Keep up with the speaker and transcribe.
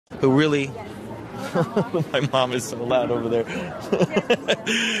who really... My mom is so loud over there.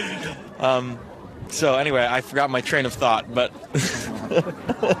 So anyway, I forgot my train of thought, but...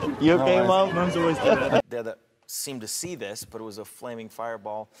 You okay, Mom? Mom's always do that. There that seemed to see this, but it was a flaming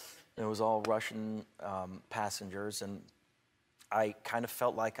fireball, and it was all Russian passengers, and I kind of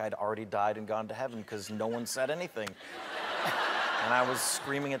felt like I'd already died and gone to heaven because no one said anything. And I was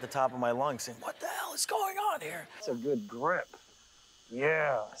screaming at the top of my lungs, saying, "What the hell is going on here?" It's a good grip.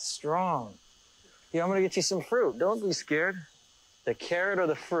 Yeah, strong. Yeah, I'm gonna get you some fruit. Don't be scared. The carrot or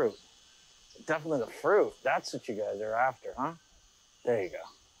the fruit? Definitely the fruit. That's what you guys are after, huh? There you go.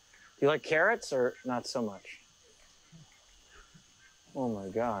 You like carrots or not so much? Oh my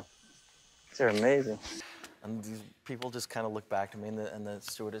God. They're amazing. And these people just kind of looked back to me, and the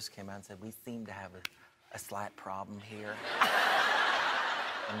stewardess came out and said, "We seem to have a slight problem here."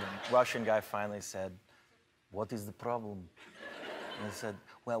 And the Russian guy finally said, "What is the problem?" And I said,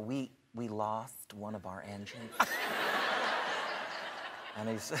 "Well, we lost one of our engines." And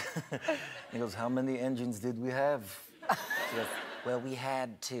he goes, "How many engines did we have?" She goes, "Well, we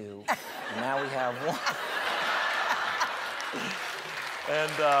had two, and now we have one."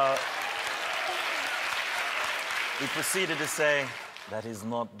 And he proceeded to say, that is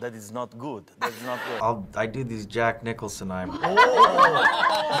not good. That is not good. I do these Jack Nicholson. I'm. They do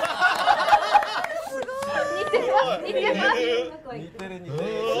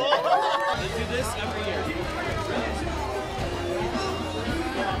this every year.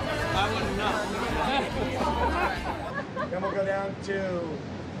 I wouldn't know. Then we'll go down to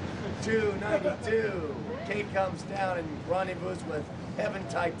 292. Kate comes down and rendezvous with Heaven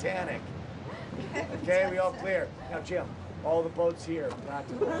Titanic. Okay, we all clear. Now, Jim, all the boats here, not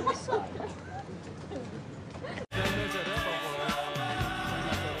to go on this side.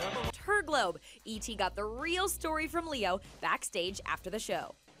 Her Globe. E.T. got the real story from Leo backstage after the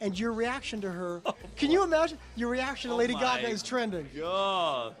show. And your reaction to her, can you imagine? Your reaction to Lady Gaga is trending.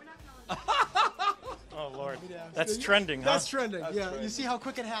 God. Oh, Lord. That's trending, huh? That's trending, yeah. You see how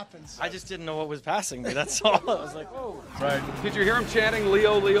quick it happens. I just didn't know what was passing me, that's all. I was like, oh. Right. Did you hear him chanting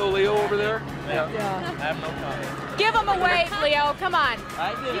Leo, Leo, Leo over there? Yeah. I have no comment. Give him a wave, Leo. Come on.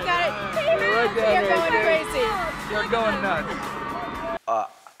 I did. You got it. You're right down You're there, going dude. crazy. You're going nuts.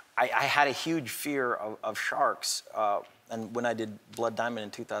 I had a huge fear of sharks, and when I did Blood Diamond in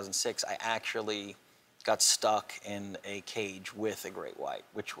 2006, I actually got stuck in a cage with a great white,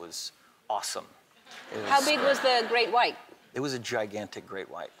 which was awesome. How big was the great white? It was a gigantic great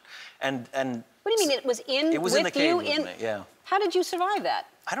white, and What do you mean it was in? it was with in the cage you with in? me. Yeah. How did you survive that?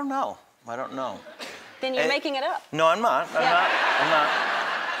 I don't know. Then you're making it up. No, I'm not. Yeah. I'm not.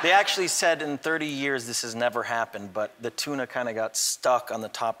 They actually said in 30 years this has never happened, but the tuna kind of got stuck on the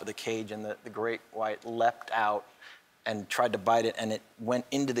top of the cage, and the great white leapt out and tried to bite it, and it went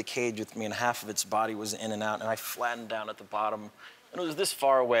into the cage with me, and half of its body was in and out, and I flattened down at the bottom, and it was this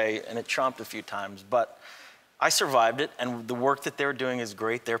far away, and it chomped a few times, but I survived it, and the work that they're doing is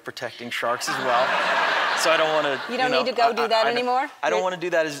great. They're protecting sharks as well, so I don't want to. You don't need to go do that anymore? I don't want to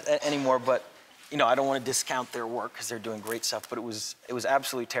do that anymore, but. You know, I don't want to discount their work because they're doing great stuff, but it was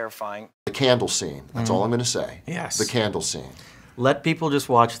absolutely terrifying. The candle scene, that's all I'm going to say. Yes. The candle scene. Let people just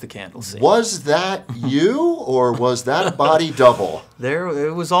watch the candle scene. Was that you, or was that a body double?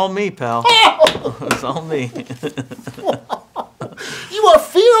 It was all me, pal. It was all me. You are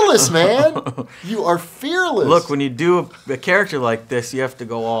fearless, man. You are fearless. Look, when you do a character like this, you have to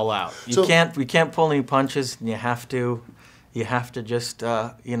go all out. You can't pull any punches, and you have to just,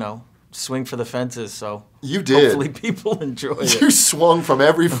 you know, swing for the fences, so you did. Hopefully people enjoy it. You swung from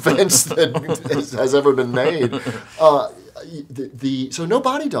every fence that has ever been made. So no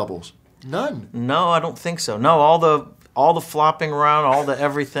body doubles, none. No, I don't think so. No, all the flopping around, all the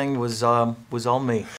everything was all me.